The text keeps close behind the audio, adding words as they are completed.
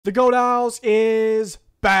The Goat House is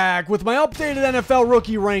back with my updated NFL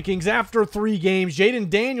rookie rankings after 3 games. Jayden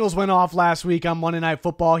Daniels went off last week on Monday Night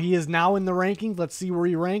Football. He is now in the rankings. Let's see where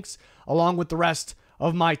he ranks, along with the rest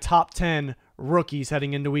of my top 10 rookies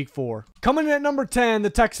heading into week 4. Coming in at number 10, the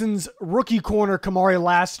Texans rookie corner Kamari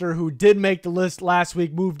Lassiter, who did make the list last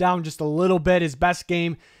week, moved down just a little bit. His best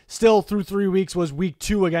game still through 3 weeks was week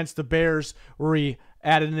 2 against the Bears, where he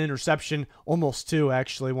added an interception, almost 2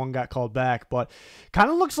 actually. One got called back, but kind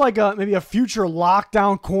of looks like maybe a future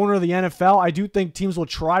lockdown corner of the NFL. I do think teams will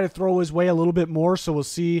try to throw his way a little bit more, so we'll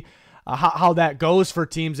see how that goes for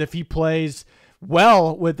teams. If he plays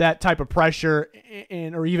well with that type of pressure,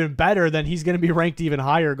 or even better, then he's going to be ranked even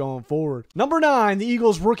higher going forward. Number 9, the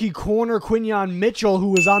Eagles rookie corner Quinyon Mitchell, who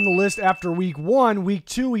was on the list after week 1. Week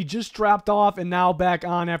 2, he just dropped off and now back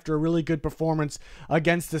on after a really good performance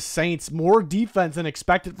against the Saints. More defense than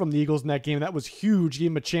expected from the Eagles in that game. That was huge. Gave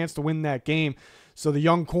him a chance to win that game. So the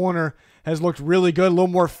young corner has looked really good, a little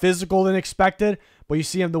more physical than expected, but you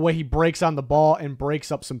see him the way he breaks on the ball and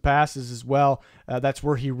breaks up some passes as well. That's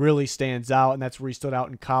where he really stands out, and that's where he stood out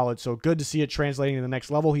in college. So good to see it translating to the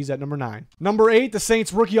next level. He's at number 9. Number 8, the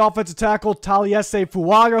Saints rookie offensive tackle Taliese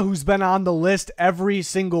Fuaga, who's been on the list every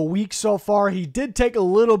single week so far. He did take a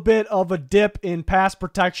little bit of a dip in pass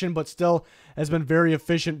protection, but still has been very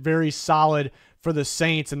efficient, very solid for the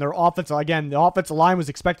Saints. And their offensive, again, the offensive line was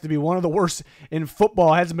expected to be one of the worst in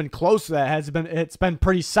football. It hasn't been close to that. It's been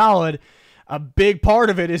pretty solid. A big part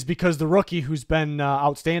of it is because the rookie who's been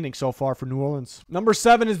outstanding so far for New Orleans. Number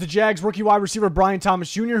 7 is the Jags rookie wide receiver Brian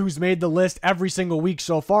Thomas Jr., who's made the list every single week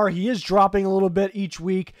so far. He is dropping a little bit each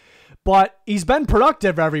week, but he's been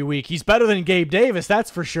productive every week. He's better than Gabe Davis,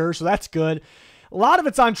 that's for sure, so that's good. A lot of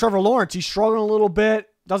it's on Trevor Lawrence. He's struggling a little bit.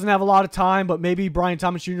 Doesn't have a lot of time, but maybe Brian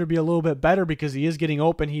Thomas Jr. will be a little bit better because he is getting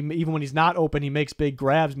open. Even when he's not open, he makes big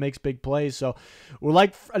grabs, makes big plays. So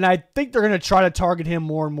and I think they're going to try to target him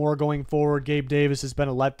more and more going forward. Gabe Davis has been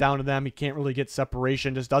a letdown to them. He can't really get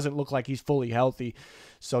separation. Just doesn't look like he's fully healthy.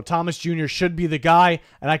 So Thomas Jr. should be the guy,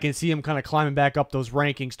 and I can see him kind of climbing back up those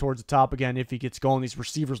rankings towards the top again if he gets going. These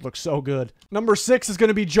receivers look so good. Number 6 is going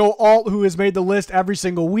to be Joe Alt, who has made the list every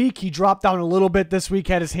single week. He dropped down a little bit this week,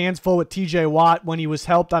 had his hands full with TJ Watt when he was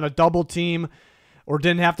helped on a double team or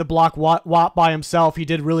didn't have to block Watt by himself. He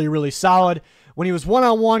did really, really solid. When he was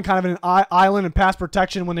one-on-one, kind of in an island and pass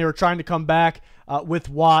protection when they were trying to come back with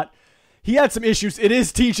Watt, he had some issues. It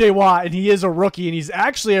is TJ Watt, and he is a rookie, and he's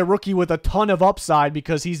actually a rookie with a ton of upside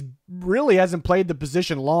because he's really hasn't played the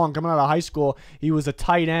position long. Coming out of high school, he was a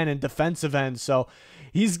tight end and defensive end, so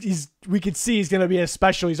we can see he's going to be a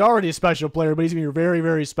special. He's already a special player, but he's going to be very,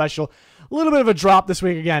 very special. A little bit of a drop this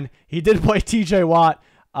week again. He did play TJ Watt.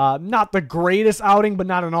 Not the greatest outing, but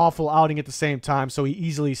not an awful outing at the same time, so he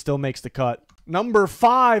easily still makes the cut. Number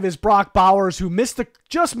 5 is Brock Bowers, who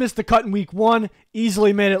just missed the cut in week 1,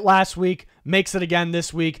 easily made it last week, makes it again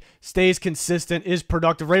this week, stays consistent, is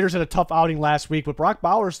productive. Raiders had a tough outing last week, but Brock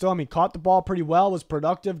Bowers still, caught the ball pretty well, was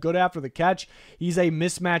productive, good after the catch. He's a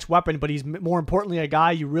mismatch weapon, but he's more importantly a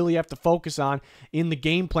guy you really have to focus on in the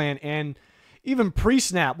game plan and even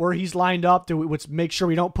pre-snap where he's lined up to make sure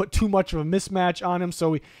we don't put too much of a mismatch on him.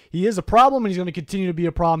 So he is a problem, and he's going to continue to be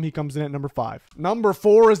a problem. He comes in at number 5. Number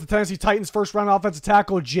 4 is the Tennessee Titans first-round offensive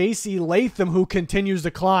tackle J.C. Latham, who continues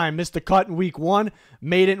to climb. Missed the cut in week 1,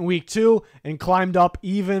 made it in week 2, and climbed up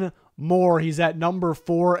even more. He's at number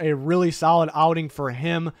 4, a really solid outing for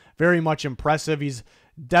him. Very much impressive. He's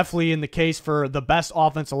definitely in the case for the best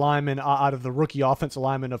offensive lineman out of the rookie offensive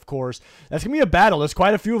lineman, of course. That's going to be a battle. There's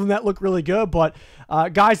quite a few of them that look really good, but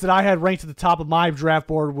guys that I had ranked at the top of my draft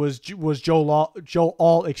board was Joe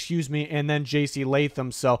Alt, and then J.C.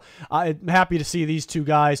 Latham. So I'm happy to see these two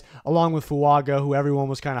guys, along with Fuaga, who everyone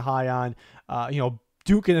was kind of high on,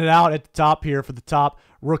 duking it out at the top here for the top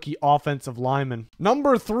rookie offensive lineman.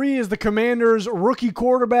 Number 3 is the Commanders rookie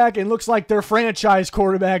quarterback, and looks like their franchise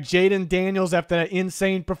quarterback, Jayden Daniels, after that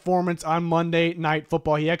insane performance on Monday Night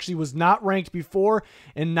Football. He actually was not ranked before,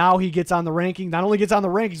 and now he gets on the ranking. Not only gets on the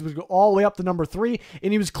rankings, but all the way up to number 3,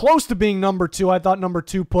 and he was close to being number 2. I thought number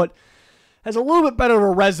 2 has a little bit better of a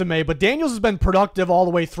resume, but Daniels has been productive all the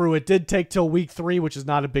way through. It did take till week 3, which is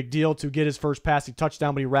not a big deal, to get his first passing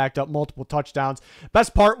touchdown, but he racked up multiple touchdowns.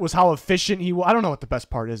 Best part was how efficient he was. I don't know what the best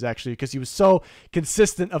part is, actually, because he was so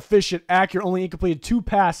consistent, efficient, accurate, only incompleted 2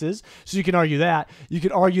 passes, so you can argue that. You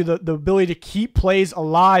could argue the ability to keep plays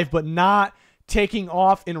alive, but not taking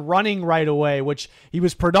off and running right away, which he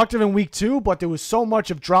was productive in week 2, but there was so much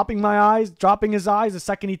of dropping his eyes the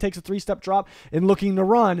second he takes a 3-step drop and looking to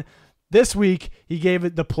run. This week, he gave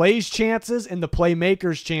it the plays chances and the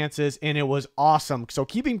playmakers chances, and it was awesome. So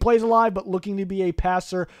keeping plays alive, but looking to be a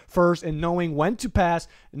passer first and knowing when to pass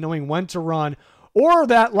and knowing when to run. Or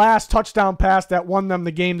that last touchdown pass that won them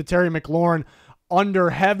the game to Terry McLaurin under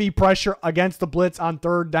heavy pressure against the blitz on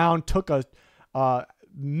third down, took a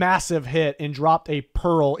massive hit and dropped a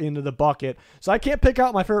pearl into the bucket. So I can't pick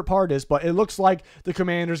out my favorite part is, but it looks like the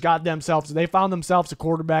Commanders got themselves, they found themselves a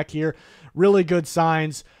quarterback here. Really good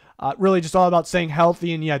signs. Really just all about staying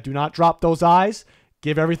healthy, and yeah, do not drop those eyes.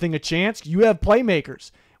 Give everything a chance. You have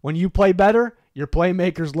playmakers. When you play better, your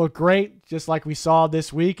playmakers look great, just like we saw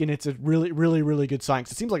this week, and it's a really, really, really good sign. It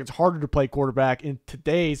seems like it's harder to play quarterback in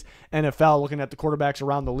today's NFL, looking at the quarterbacks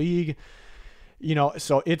around the league. You know,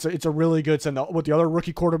 so it's a really good sign. What the other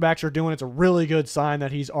rookie quarterbacks are doing, it's a really good sign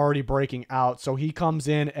that he's already breaking out. So he comes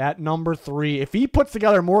in at number 3. If he puts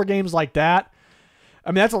together more games like that,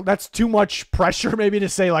 I mean, that's too much pressure maybe to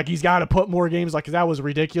say like he's got to put more games, like, 'cause that was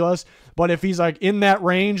ridiculous. But if he's like in that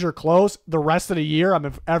range or close the rest of the year, I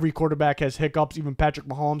mean, every quarterback has hiccups, even Patrick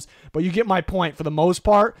Mahomes. But you get my point. For the most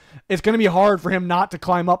part, it's going to be hard for him not to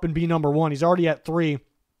climb up and be number 1. He's already at 3.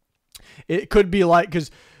 It could be like, because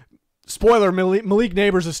spoiler, Malik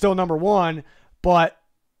Neighbors is still number 1, but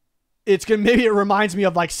it's gonna, maybe it reminds me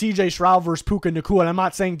of like CJ Stroud versus Puka Nacua. And I'm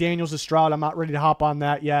not saying Daniels is Stroud. I'm not ready to hop on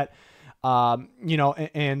that yet. You know,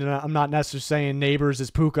 and I'm not necessarily saying Neighbors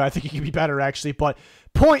is Puka. I think he can be better, actually. But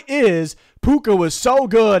point is, Puka was so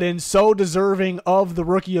good and so deserving of the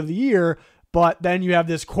Rookie of the Year, but then you have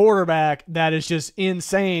this quarterback that is just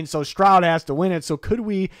insane, so Stroud has to win it. So could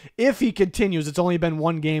we, if he continues, it's only been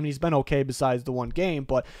 1 game, and he's been okay besides the 1 game,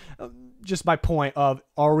 but just my point of,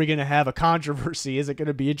 are we going to have a controversy? Is it going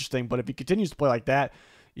to be interesting? But if he continues to play like that,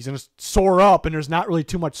 he's going to soar up, and there's not really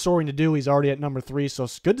too much soaring to do. He's already at number 3, so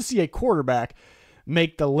it's good to see a quarterback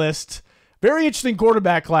make the list. Very interesting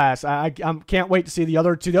quarterback class. I can't wait to see the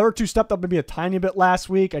other 2. The other 2 stepped up maybe a tiny bit last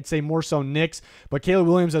week. I'd say more so Knicks, but Caleb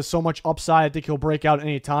Williams has so much upside. I think he'll break out at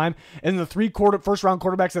any time. And the 3 first-round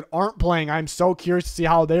quarterbacks that aren't playing, I'm so curious to see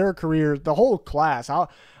how their career, the whole class, how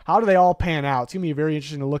do they all pan out? It's going to be very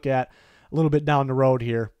interesting to look at a little bit down the road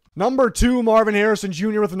here. Number 2, Marvin Harrison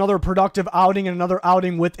Jr. with another productive outing and another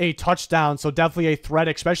outing with a touchdown. So definitely a threat,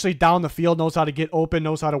 especially down the field, knows how to get open,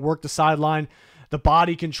 knows how to work the sideline, the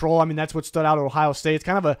body control. I mean, that's what stood out at Ohio State. It's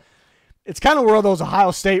kind of where those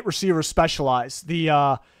Ohio State receivers specialize. The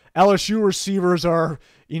LSU receivers are,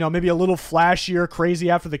 you know, maybe a little flashier, crazy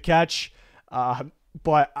after the catch.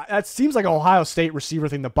 But that seems like an Ohio State receiver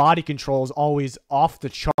thing. The body control is always off the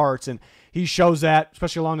charts, and he shows that,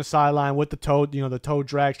 especially along the sideline with the toe, you know, the toe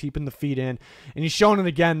drags, keeping the feet in. And he's shown it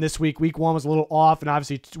again this week. Week 1 was a little off, and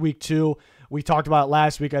obviously week 2, we talked about it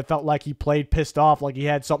last week. I felt like he played pissed off, like he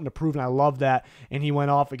had something to prove, and I love that. And he went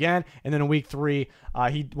off again. And then in week 3,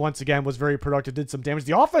 he once again was very productive, did some damage.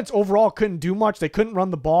 The offense overall couldn't do much. They couldn't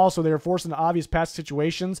run the ball, so they were forced into obvious pass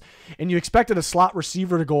situations. And you expected a slot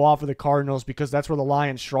receiver to go off for the Cardinals because that's where the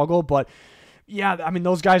Lions struggle. But yeah, I mean,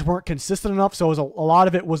 those guys weren't consistent enough, so it was a lot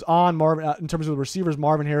of it was on Marvin in terms of the receivers,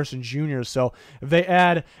 Marvin Harrison Jr. So if they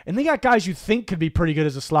add, and they got guys you think could be pretty good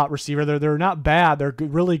as a slot receiver. They're not bad. They're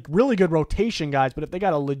good, really good rotation guys. But if they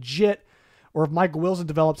got a legit, or if Michael Wilson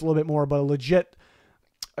develops a little bit more, but a legit,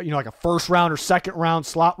 you know, like a 1st round or 2nd round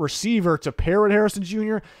slot receiver to pair with Harrison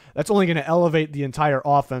Jr., that's only going to elevate the entire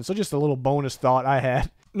offense. So just a little bonus thought I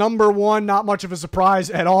had. Number 1, not much of a surprise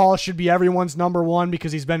at all. Should be everyone's number 1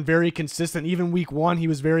 because he's been very consistent. Even week 1, he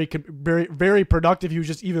was very productive. He was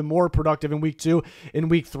just even more productive in week 2, in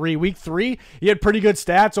week 3. Week 3, he had pretty good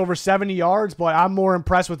stats, over 70 yards, but I'm more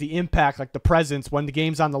impressed with the impact, like the presence when the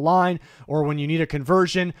game's on the line or when you need a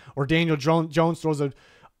conversion or Daniel Jones throws a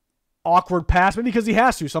awkward pass, maybe because he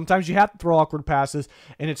has to. Sometimes you have to throw awkward passes,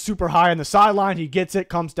 and it's super high on the sideline. He gets it,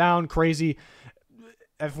 comes down, crazy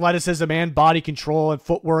athleticism and body control and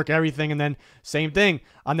footwork, everything. And then same thing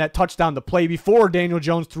on that touchdown, the play before Daniel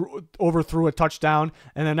Jones overthrew a touchdown,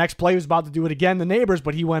 and the next play was about to do it again, the Neighbors,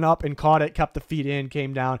 but he went up and caught it, kept the feet in,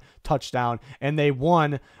 came down, touchdown, and they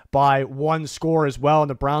won by 1 score as well. And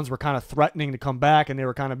the Browns were kind of threatening to come back, and they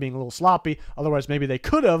were kind of being a little sloppy. Otherwise, maybe they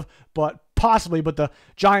could have, but possibly, but the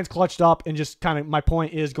Giants clutched up, and just kind of my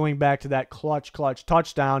point is going back to that clutch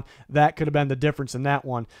touchdown. That could have been the difference in that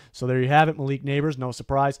one. So there you have it. Malik Neighbors, no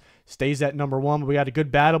surprise, stays at number 1. But we got a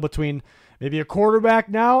good battle between maybe a quarterback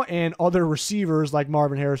now and other receivers like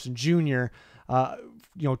Marvin Harrison Jr.,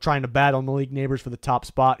 you know, trying to battle Malik Neighbors for the top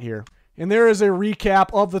spot here. And there is a recap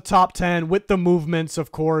of the top 10 with the movements,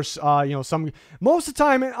 of course. You know, most of the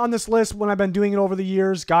time on this list, when I've been doing it over the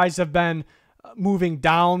years, guys have been moving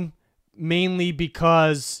down mainly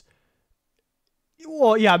because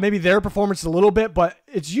Well, yeah, maybe their performance a little bit, but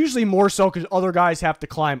it's usually more so because other guys have to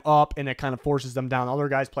climb up, and it kind of forces them down. Other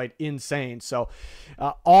guys played insane. So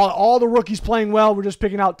all the rookies playing well. We're just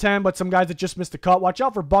picking out 10, but some guys that just missed the cut. Watch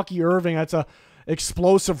out for Bucky Irving. That's a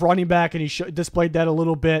explosive running back, and he displayed that a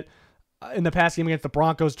little bit in the past game against the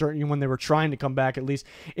Broncos when they were trying to come back at least.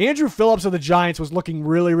 Andrew Phillips of the Giants was looking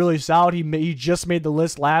really, really solid. He just made the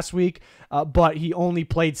list last week, but he only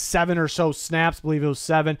played 7 or so snaps. I believe it was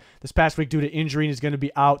 7 this past week due to injury, and he's going to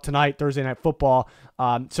be out tonight, Thursday Night Football.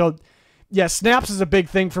 So, yeah, snaps is a big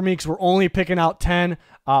thing for me because we're only picking out 10,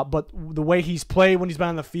 but the way he's played when he's been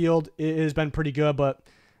on the field has been pretty good, but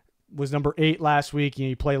was number 8 last week.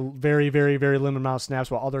 He played very, very, very limited amount of snaps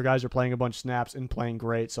while other guys are playing a bunch of snaps and playing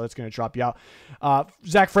great, so it's going to drop you out.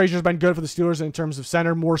 Zach Frazier's been good for the Steelers in terms of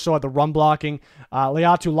center, more so at the run blocking.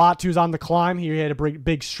 Leatu Latu's on the climb. He had a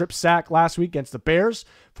big strip sack last week against the Bears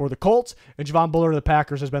for the Colts, and Javon Bullard of the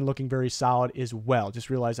Packers has been looking very solid as well. Just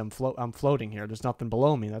realized I'm floating here. There's nothing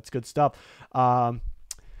below me. That's good stuff.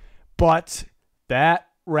 But that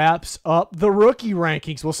wraps up the rookie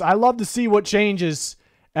rankings. Well, I love to see what changes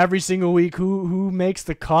every single week, who makes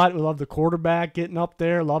the cut. We love the quarterback getting up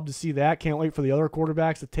there. Love to see that. Can't wait for the other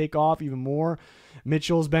quarterbacks to take off even more.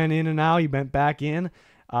 Mitchell's been in and out. He went back in.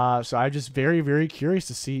 So I'm just very, very curious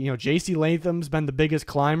to see. J.C. Latham's been the biggest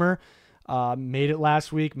climber. Made it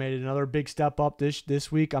last week. Made it another big step up this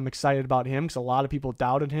week. I'm excited about him because a lot of people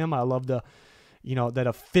doubted him. I love that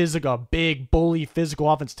a big bully physical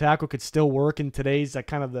offensive tackle could still work in today's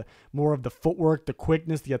kind of the more of the footwork, the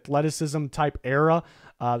quickness, the athleticism type era.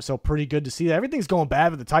 So pretty good to see that. Everything's going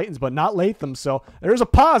bad with the Titans, but not Latham. So there's a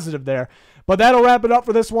positive there. But that'll wrap it up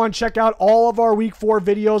for this one. Check out all of our Week 4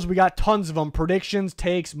 videos. We got tons of them. Predictions,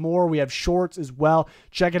 takes, more. We have shorts as well.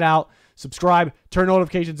 Check it out. Subscribe. Turn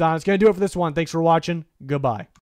notifications on. It's going to do it for this one. Thanks for watching. Goodbye.